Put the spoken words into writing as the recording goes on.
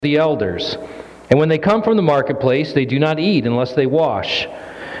the elders. And when they come from the marketplace, they do not eat unless they wash.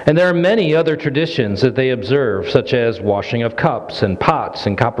 And there are many other traditions that they observe, such as washing of cups and pots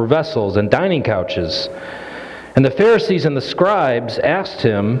and copper vessels and dining couches. And the Pharisees and the scribes asked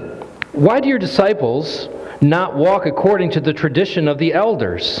him, "Why do your disciples not walk according to the tradition of the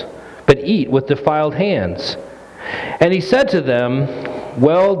elders, but eat with defiled hands?" And he said to them,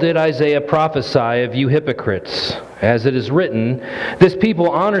 "Well did Isaiah prophesy of you hypocrites, as it is written, 'This people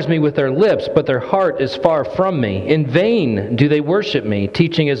honors me with their lips, but their heart is far from me. In vain do they worship me,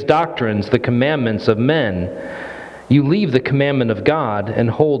 teaching as doctrines the commandments of men. You leave the commandment of God and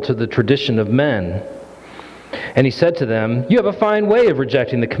hold to the tradition of men.' And he said to them, 'You have a fine way of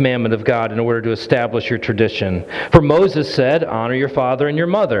rejecting the commandment of God in order to establish your tradition. For Moses said, honor your father and your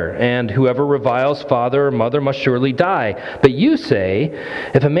mother, and whoever reviles father or mother must surely die. But you say,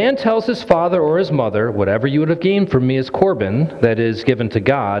 if a man tells his father or his mother, whatever you would have gained from me is Corban, that is, given to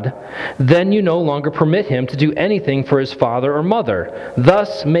God, then you no longer permit him to do anything for his father or mother,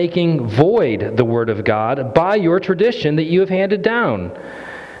 thus making void the word of God by your tradition that you have handed down.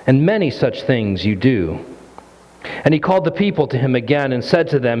 And many such things you do.' And he called the people to him again and said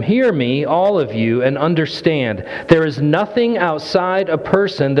to them, 'Hear me, all of you, and understand. There is nothing outside a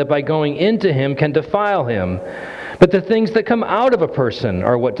person that by going into him can defile him. But the things that come out of a person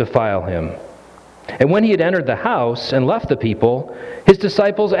are what defile him.' And when he had entered the house and left the people, his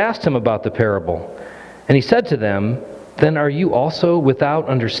disciples asked him about the parable. And he said to them, 'Then are you also without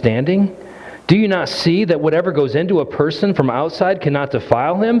understanding? Do you not see that whatever goes into a person from outside cannot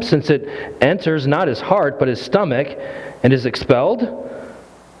defile him, since it enters not his heart but his stomach and is expelled?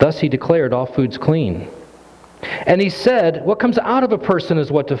 Thus he declared all foods clean. And he said, what comes out of a person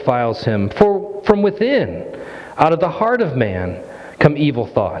is what defiles him. For from within, out of the heart of man, come evil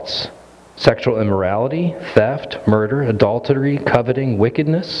thoughts, sexual immorality, theft, murder, adultery, coveting,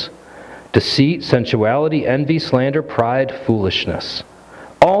 wickedness, deceit, sensuality, envy, slander, pride, foolishness.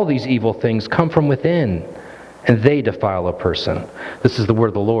 All these evil things come from within, and they defile a person." This is the word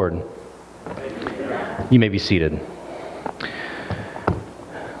of the Lord. You may be seated.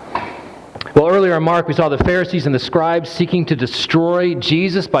 Well, earlier in Mark, we saw the Pharisees and the scribes seeking to destroy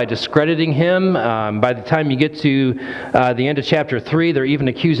Jesus by discrediting him. By the time you get to the end of chapter 3, they're even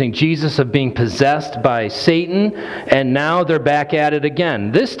accusing Jesus of being possessed by Satan, and now they're back at it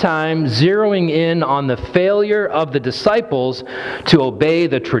again. This time, zeroing in on the failure of the disciples to obey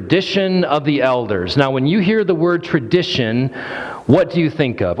the tradition of the elders. Now, when you hear the word tradition, what do you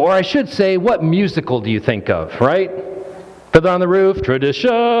think of? Or I should say, what musical do you think of, right? Fiddler on the Roof,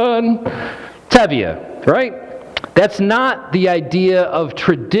 tradition, Tevye, right? That's not the idea of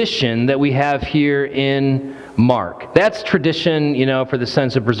tradition that we have here in Mark. That's tradition, for the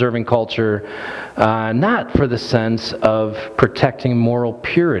sense of preserving culture, not for the sense of protecting moral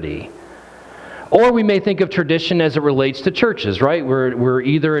purity. Or we may think of tradition as it relates to churches, right? We're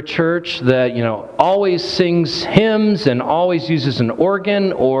either a church that, always sings hymns and always uses an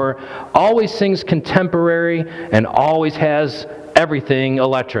organ, or always sings contemporary and always has everything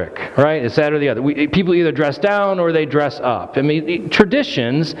electric, right? It's that or the other. People either dress down or they dress up. I mean,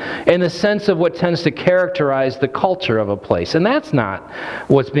 traditions in the sense of what tends to characterize the culture of a place. And that's not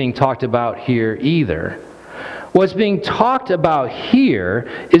what's being talked about here either. What's being talked about here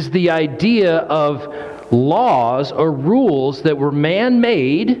is the idea of laws or rules that were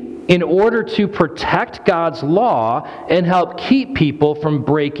man-made in order to protect God's law and help keep people from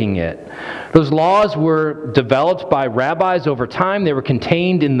breaking it. Those laws were developed by rabbis over time. They were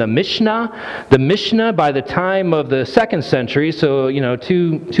contained in the Mishnah. The Mishnah, by the time of the 2nd century, so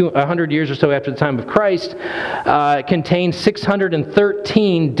 100 years or so after the time of Christ, contained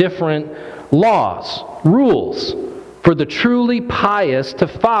 613 different laws, rules for the truly pious to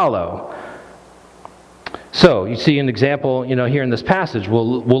follow. So, you see an example, here in this passage.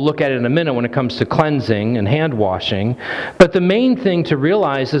 We'll look at it in a minute when it comes to cleansing and hand washing. But the main thing to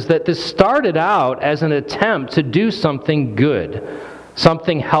realize is that this started out as an attempt to do something good,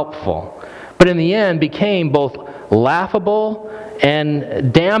 something helpful. But in the end became both laughable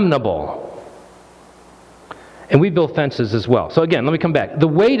and damnable. And we build fences as well. So again, let me come back. The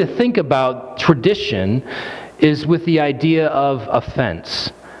way to think about tradition is with the idea of a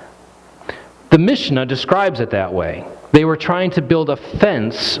fence. The Mishnah describes it that way. They were trying to build a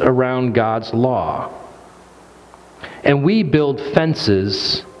fence around God's law. And we build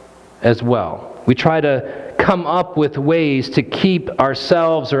fences as well. We try to come up with ways to keep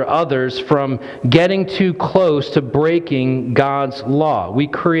ourselves or others from getting too close to breaking God's law. We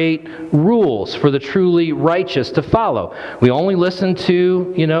create rules for the truly righteous to follow. We only listen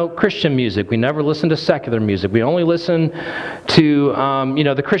to, Christian music. We never listen to secular music. We only listen to,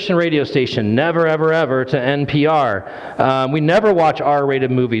 the Christian radio station. Never, ever, ever to NPR. We never watch R-rated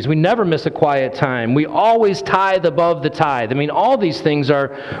movies. We never miss a quiet time. We always tithe above the tithe. All these things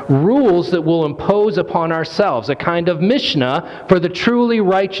are rules that we'll impose upon ourselves, a kind of Mishnah for the truly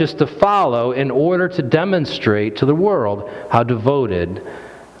righteous to follow in order to demonstrate to the world how devoted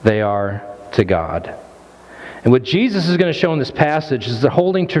they are to God. And what Jesus is going to show in this passage is that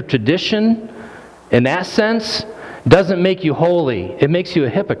holding to tradition, in that sense, doesn't make you holy. It makes you a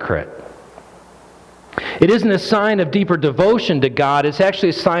hypocrite. It isn't a sign of deeper devotion to God. It's actually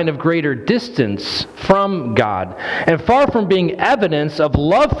a sign of greater distance from God. And far from being evidence of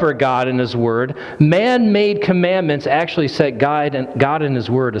love for God and His Word, man-made commandments actually set God and His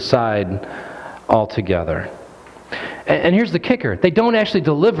Word aside altogether. And here's the kicker. They don't actually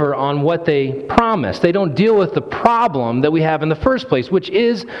deliver on what they promise. They don't deal with the problem that we have in the first place, which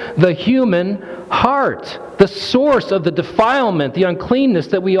is the human heart, the source of the defilement, the uncleanness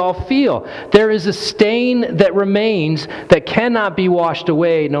that we all feel. There is a stain that remains that cannot be washed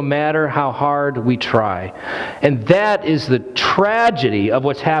away no matter how hard we try. And that is the tragedy of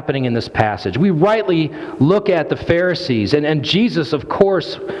what's happening in this passage. We rightly look at the Pharisees, and Jesus, of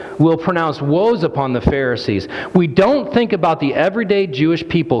course, will pronounce woes upon the Pharisees. We don't think about the everyday Jewish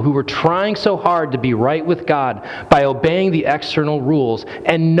people who were trying so hard to be right with God by obeying the external rules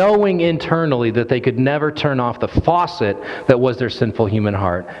and knowing internally that they could never turn off the faucet that was their sinful human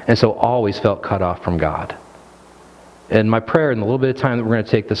heart, and so always felt cut off from God. And my prayer in the little bit of time that we're going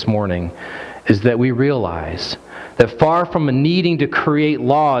to take this morning is that we realize that far from needing to create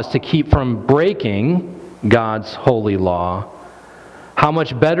laws to keep from breaking God's holy law, how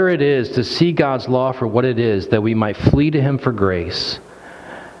much better it is to see God's law for what it is, that we might flee to Him for grace,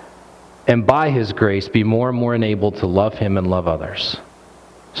 and by His grace be more and more enabled to love Him and love others.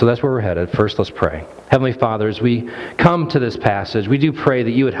 So that's where we're headed. First, let's pray. Heavenly Father, as we come to this passage, we do pray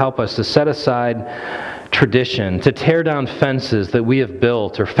that You would help us to set aside tradition, to tear down fences that we have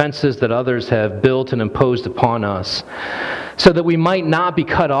built or fences that others have built and imposed upon us, so that we might not be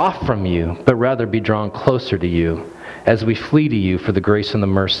cut off from You, but rather be drawn closer to You as we flee to You for the grace and the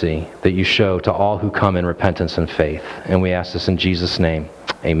mercy that You show to all who come in repentance and faith. And we ask this in Jesus' name.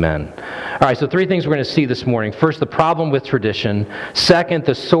 Amen. All right, so three things we're going to see this morning. First, the problem with tradition. Second,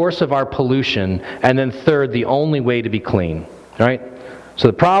 the source of our pollution. And then third, the only way to be clean. All right? So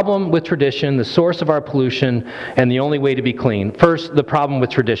the problem with tradition, the source of our pollution, and the only way to be clean. First, the problem with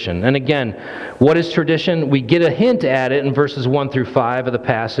tradition. And again, what is tradition? We get a hint at it in verses 1 through 5 of the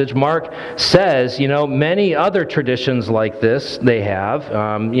passage. Mark says, many other traditions like this they have.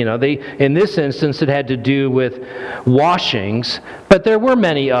 In this instance, it had to do with washings, but there were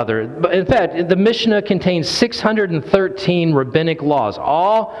many other. In fact, the Mishnah contains 613 rabbinic laws,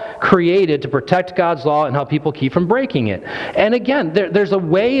 all created to protect God's law and help people keep from breaking it. And again, there's a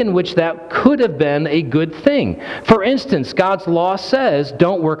way in which that could have been a good thing. For instance, God's law says,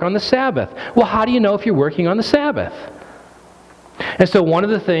 don't work on the Sabbath. Well, how do you know if you're working on the Sabbath? And so one of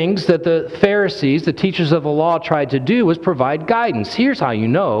the things that the Pharisees, the teachers of the law, tried to do was provide guidance. Here's how you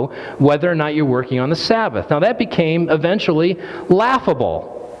know whether or not you're working on the Sabbath. Now that became eventually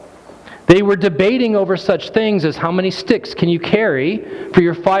laughable. They were debating over such things as how many sticks can you carry for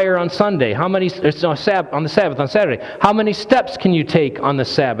your fire on Sunday? On the Sabbath on Saturday? How many steps can you take on the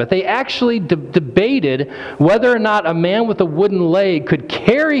Sabbath? They actually debated whether or not a man with a wooden leg could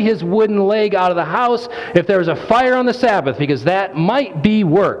carry his wooden leg out of the house if there was a fire on the Sabbath, because that might be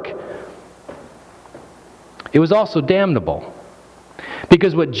work. It was also damnable.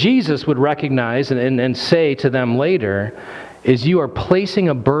 Because what Jesus would recognize and say to them later is, you are placing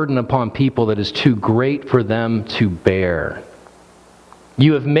a burden upon people that is too great for them to bear.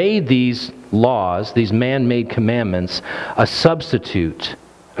 You have made these laws, these man-made commandments, a substitute,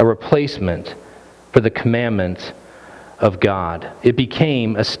 a replacement for the commandment of God. It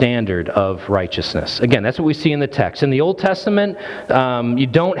became a standard of righteousness. Again, that's what we see in the text. In the Old Testament, you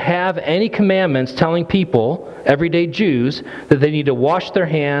don't have any commandments telling people, everyday Jews, that they need to wash their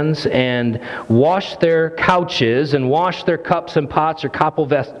hands and wash their couches and wash their cups and pots or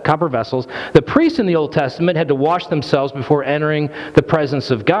copper vessels. The priests in the Old Testament had to wash themselves before entering the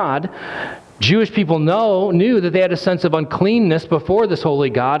presence of God. Jewish people knew that they had a sense of uncleanness before this holy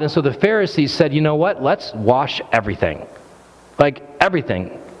God, and so the Pharisees said, you know what, let's wash everything. Like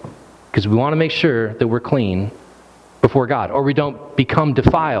everything. Because we want to make sure that we're clean before God, or we don't become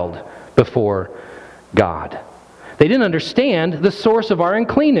defiled before God. They didn't understand the source of our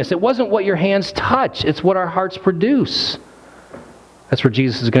uncleanness. It wasn't what your hands touch, it's what our hearts produce. That's where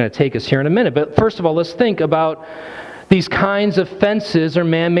Jesus is going to take us here in a minute. But first of all, let's think about these kinds of fences or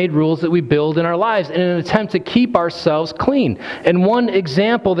man-made rules that we build in our lives in an attempt to keep ourselves clean. And one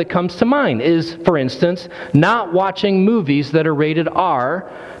example that comes to mind is, for instance, not watching movies that are rated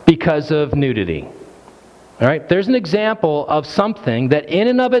R because of nudity. All right, there's an example of something that in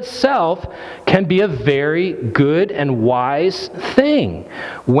and of itself can be a very good and wise thing.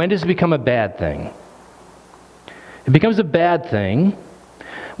 When does it become a bad thing? It becomes a bad thing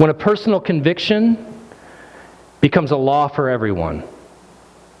when a personal conviction becomes a law for everyone.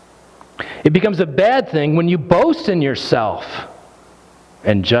 It becomes a bad thing when you boast in yourself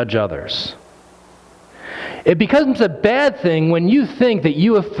and judge others. It becomes a bad thing when you think that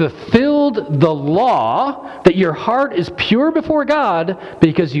you have fulfilled the law, that your heart is pure before God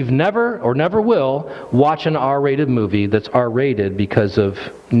because you've never or never will watch an R-rated movie that's R-rated because of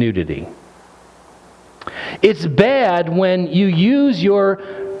nudity. It's bad when you use your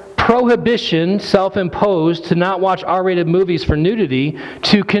prohibition, self-imposed, to not watch R-rated movies for nudity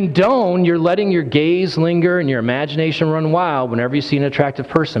to condone your letting your gaze linger and your imagination run wild whenever you see an attractive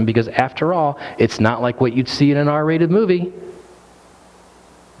person, because after all, it's not like what you'd see in an R-rated movie.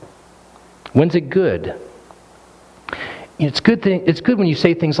 When's it good? It's good when you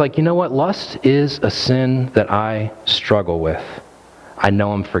say things like, you know what, lust is a sin that I struggle with. I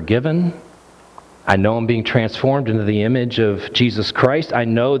know I'm forgiven. I know I'm being transformed into the image of Jesus Christ. I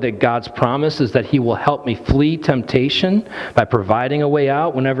know that God's promise is that He will help me flee temptation by providing a way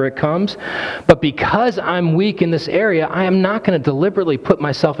out whenever it comes. But because I'm weak in this area, I am not going to deliberately put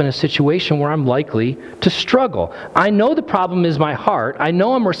myself in a situation where I'm likely to struggle. I know the problem is my heart. I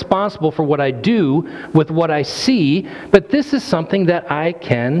know I'm responsible for what I do with what I see, but this is something that I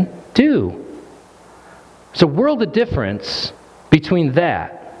can do. There's a world of difference between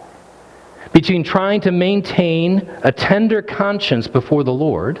that, between trying to maintain a tender conscience before the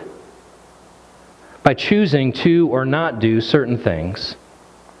Lord by choosing to or not do certain things,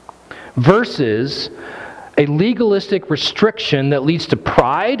 versus a legalistic restriction that leads to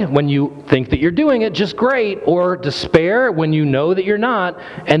pride when you think that you're doing it just great, or despair when you know that you're not,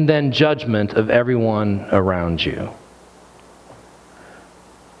 and then judgment of everyone around you.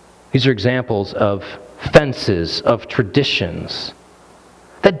 These are examples of fences, of traditions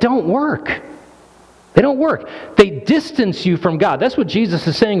that don't work. They don't work. They distance you from God. That's what Jesus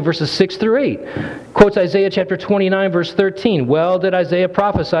is saying, verses 6 through 8. Quotes Isaiah chapter 29, verse 13. Well did Isaiah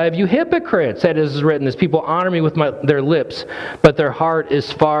prophesy of you hypocrites. That is written, as people honor me with their lips, but their heart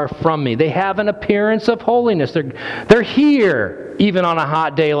is far from me. They have an appearance of holiness. They're here, even on a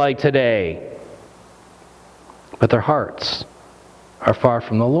hot day like today. But their hearts are far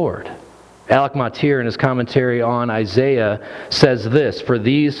from the Lord. Alec Mottier, in his commentary on Isaiah, says this: for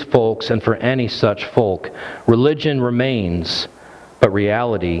these folks and for any such folk, religion remains, but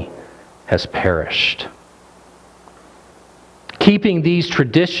reality has perished. Keeping these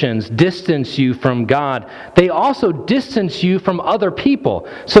traditions distance you from God. They also distance you from other people.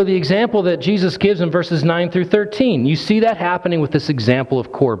 So the example that Jesus gives in verses 9 through 13, you see that happening with this example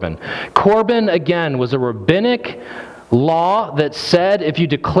of Corban. Corban, again, was a rabbinic law that said if you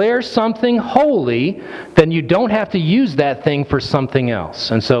declare something holy, then you don't have to use that thing for something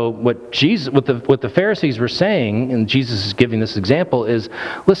else. And so what the Pharisees were saying, and Jesus is giving this example, is,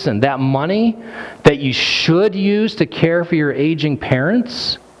 listen, that money that you should use to care for your aging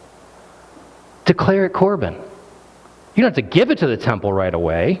parents, declare it Corban. You don't have to give it to the temple right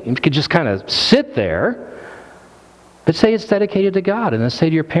away. You could just kind of sit there. But say it's dedicated to God, and then say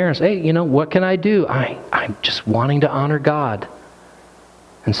to your parents, hey, you know, what can I do? I'm just wanting to honor God.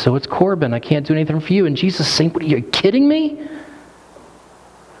 And so it's Corban. I can't do anything for you. And Jesus is saying, what, are you kidding me?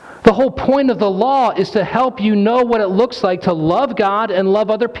 The whole point of the law is to help you know what it looks like to love God and love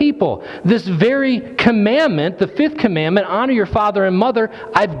other people. This very commandment, the fifth commandment, honor your father and mother,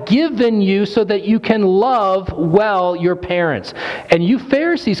 I've given you so that you can love well your parents. And you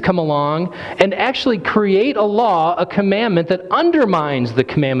Pharisees come along and actually create a law, a commandment that undermines the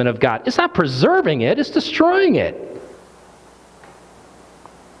commandment of God. It's not preserving it, it's destroying it.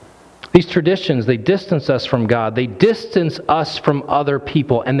 These traditions, they distance us from God. They distance us from other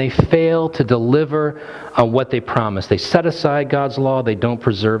people, and they fail to deliver on what they promise. They set aside God's law. They don't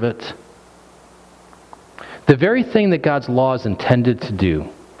preserve it. The very thing that God's law is intended to do,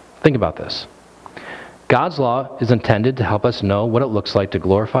 think about this. God's law is intended to help us know what it looks like to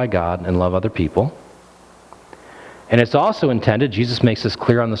glorify God and love other people. And it's also intended, Jesus makes this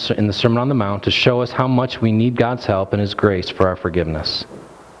clear in the Sermon on the Mount, to show us how much we need God's help and His grace for our forgiveness.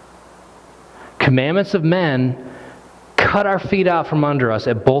 Commandments of men cut our feet out from under us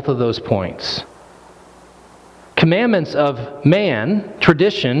at both of those points. Commandments of man,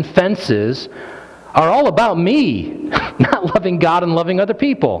 tradition, fences, are all about me, not loving God and loving other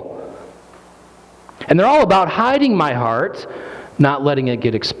people. And they're all about hiding my heart, not letting it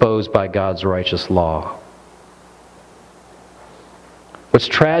get exposed by God's righteous law. What's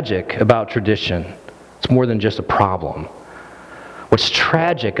tragic about tradition, it's more than just a problem. What's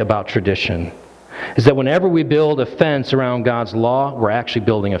tragic about tradition is that whenever we build a fence around God's law, we're actually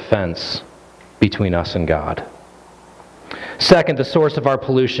building a fence between us and God. Second, the source of our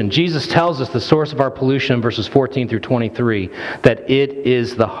pollution. Jesus tells us the source of our pollution in verses 14 through 23, that it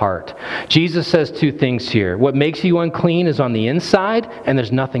is the heart. Jesus says two things here. What makes you unclean is on the inside, and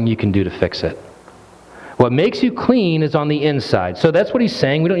there's nothing you can do to fix it. What makes you clean is on the inside. So that's what he's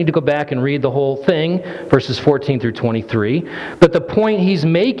saying. We don't need to go back and read the whole thing, verses 14 through 23. But the point he's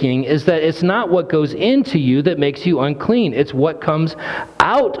making is that it's not what goes into you that makes you unclean. It's what comes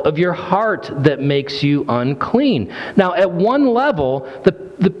out of your heart that makes you unclean. Now, at one level,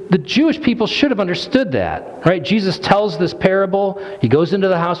 the Jewish people should have understood that, right? Jesus tells this parable. He goes into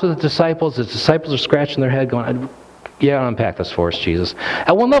the house with the disciples. The disciples are scratching their head going, yeah, unpack this for us, Jesus.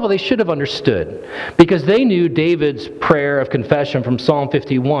 At one level, they should have understood, because they knew David's prayer of confession from Psalm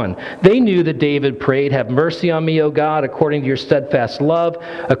 51. They knew that David prayed, "Have mercy on me, O God, according to your steadfast love.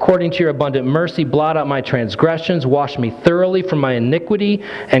 According to your abundant mercy, blot out my transgressions. Wash me thoroughly from my iniquity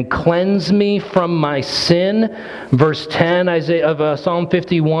and cleanse me from my sin." Verse 10 of Psalm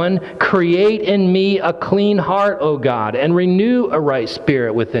 51, "Create in me a clean heart, O God, and renew a right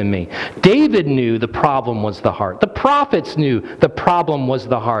spirit within me." David knew the problem was the heart. The prophets knew the problem was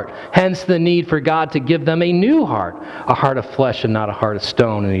the heart. Hence the need for God to give them a new heart, a heart of flesh and not a heart of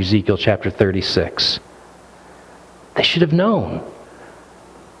stone in Ezekiel chapter 36. They should have known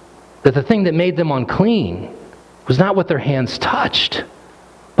that the thing that made them unclean was not what their hands touched,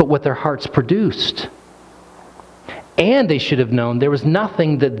 but what their hearts produced. And they should have known there was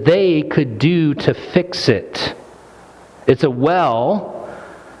nothing that they could do to fix it. It's a well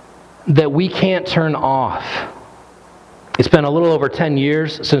that we can't turn off. It's been a little over 10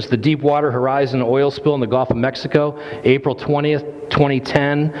 years since the Deepwater Horizon oil spill in the Gulf of Mexico, April 20th,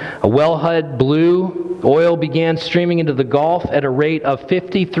 2010. A wellhead blew. Oil began streaming into the Gulf at a rate of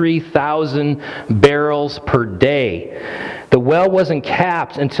 53,000 barrels per day. The well wasn't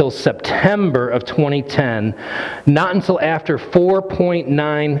capped until September of 2010, not until after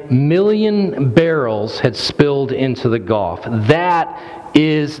 4.9 million barrels had spilled into the Gulf. That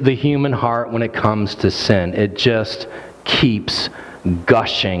is the human heart when it comes to sin. It just keeps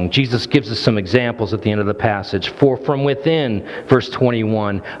gushing. Jesus gives us some examples at the end of the passage. "For from within," verse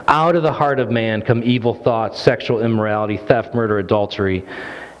 21, "out of the heart of man come evil thoughts, sexual immorality, theft, murder, adultery,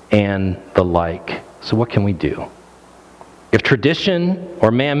 and the like." So what can we do? If tradition or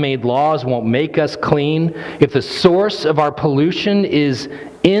man-made laws won't make us clean, if the source of our pollution is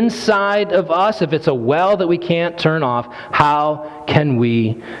inside of us, if it's a well that we can't turn off, how can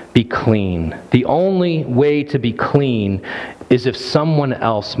we be clean? The only way to be clean is if someone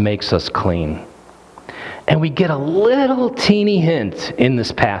else makes us clean. And we get a little teeny hint in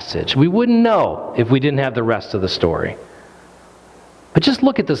this passage. We wouldn't know if we didn't have the rest of the story. But just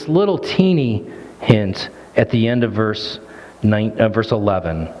look at this little teeny hint at the end of verse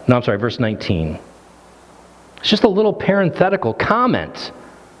 19. It's just a little parenthetical comment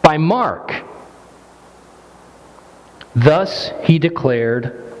by Mark. "Thus he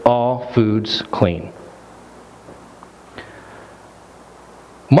declared all foods clean."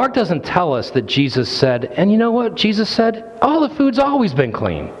 Mark doesn't tell us that Jesus said, and you know what Jesus said? All the food's always been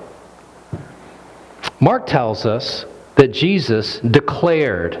clean. Mark tells us that Jesus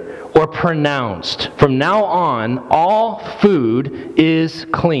declared or pronounced, from now on, all food is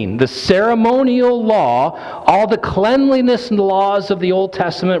clean. The ceremonial law, all the cleanliness laws of the Old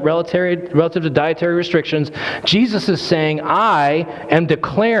Testament relative to dietary restrictions, Jesus is saying, I am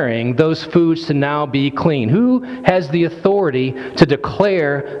declaring those foods to now be clean. Who has the authority to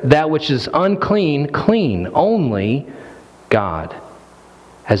declare that which is unclean, clean? Only God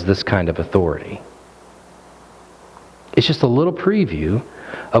has this kind of authority. It's just a little preview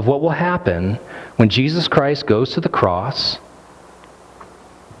of what will happen when Jesus Christ goes to the cross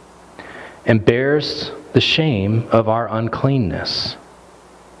and bears the shame of our uncleanness.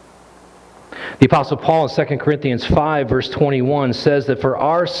 The Apostle Paul in 2 Corinthians 5, verse 21 says that for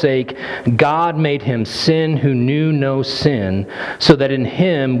our sake God made him sin who knew no sin, so that in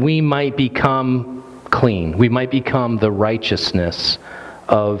him we might become clean. We might become the righteousness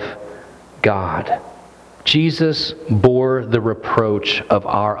of God. Jesus bore the reproach of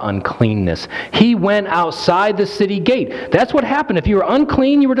our uncleanness. He went outside the city gate. That's what happened. If you were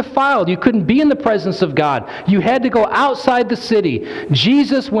unclean, you were defiled. You couldn't be in the presence of God. You had to go outside the city.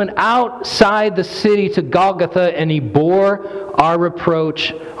 Jesus went outside the city to Golgotha, and he bore our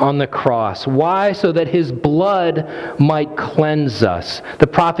reproach on the cross. Why? So that his blood might cleanse us. The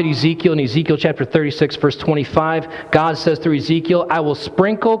prophet Ezekiel, in Ezekiel chapter 36, verse 25, God says through Ezekiel, I will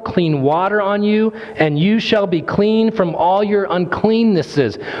sprinkle clean water on you, and you shall be clean from all your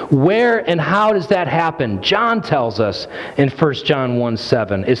uncleannesses. Where and how does that happen? John tells us in 1 John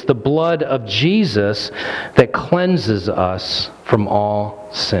 1:7. It's the blood of Jesus that cleanses us from all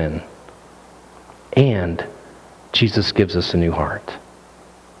sin. And Jesus gives us a new heart.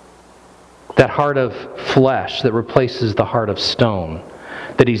 That heart of flesh that replaces the heart of stone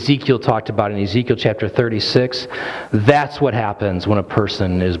that Ezekiel talked about in Ezekiel chapter 36, that's what happens when a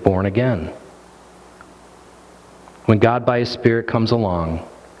person is born again. When God by his Spirit comes along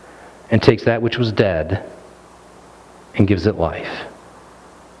and takes that which was dead and gives it life,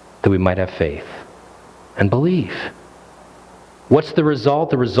 that we might have faith and believe. What's the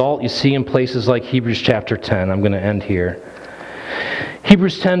result? The result you see in places like Hebrews chapter 10. I'm going to end here.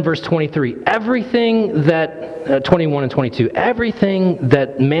 Hebrews 10 verse 23. Everything that, 21 and 22, everything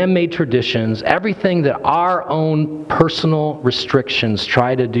that man-made traditions, everything that our own personal restrictions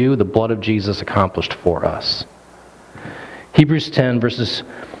try to do, the blood of Jesus accomplished for us. Hebrews 10 verses,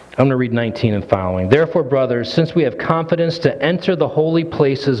 I'm going to read 19 and following. Therefore, brothers, since we have confidence to enter the holy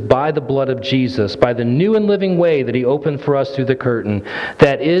places by the blood of Jesus, by the new and living way that he opened for us through the curtain,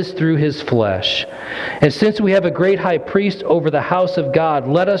 that is through his flesh. And since we have a great high priest over the house of God,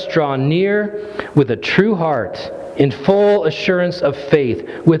 let us draw near with a true heart, in full assurance of faith,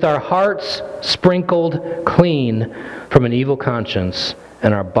 with our hearts sprinkled clean from an evil conscience,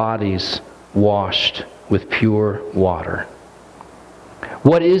 and our bodies washed with pure water.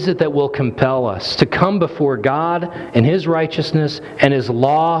 What is it that will compel us to come before God in his righteousness and his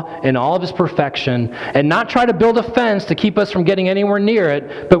law and all of his perfection, and not try to build a fence to keep us from getting anywhere near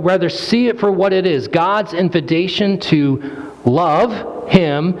it, but rather see it for what it is, God's invitation to love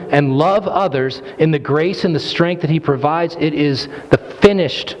him and love others in the grace and the strength that he provides? It is the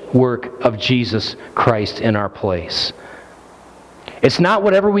finished work of Jesus Christ in our place. It's not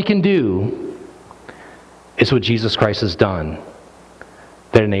whatever we can do. It's what Jesus Christ has done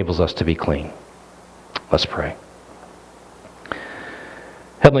that enables us to be clean. Let's pray.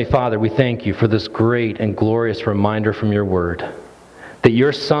 Heavenly Father, we thank you for this great and glorious reminder from your word that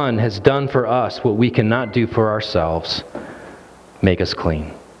your Son has done for us what we cannot do for ourselves. Make us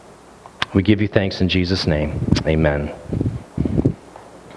clean. We give you thanks in Jesus' name. Amen.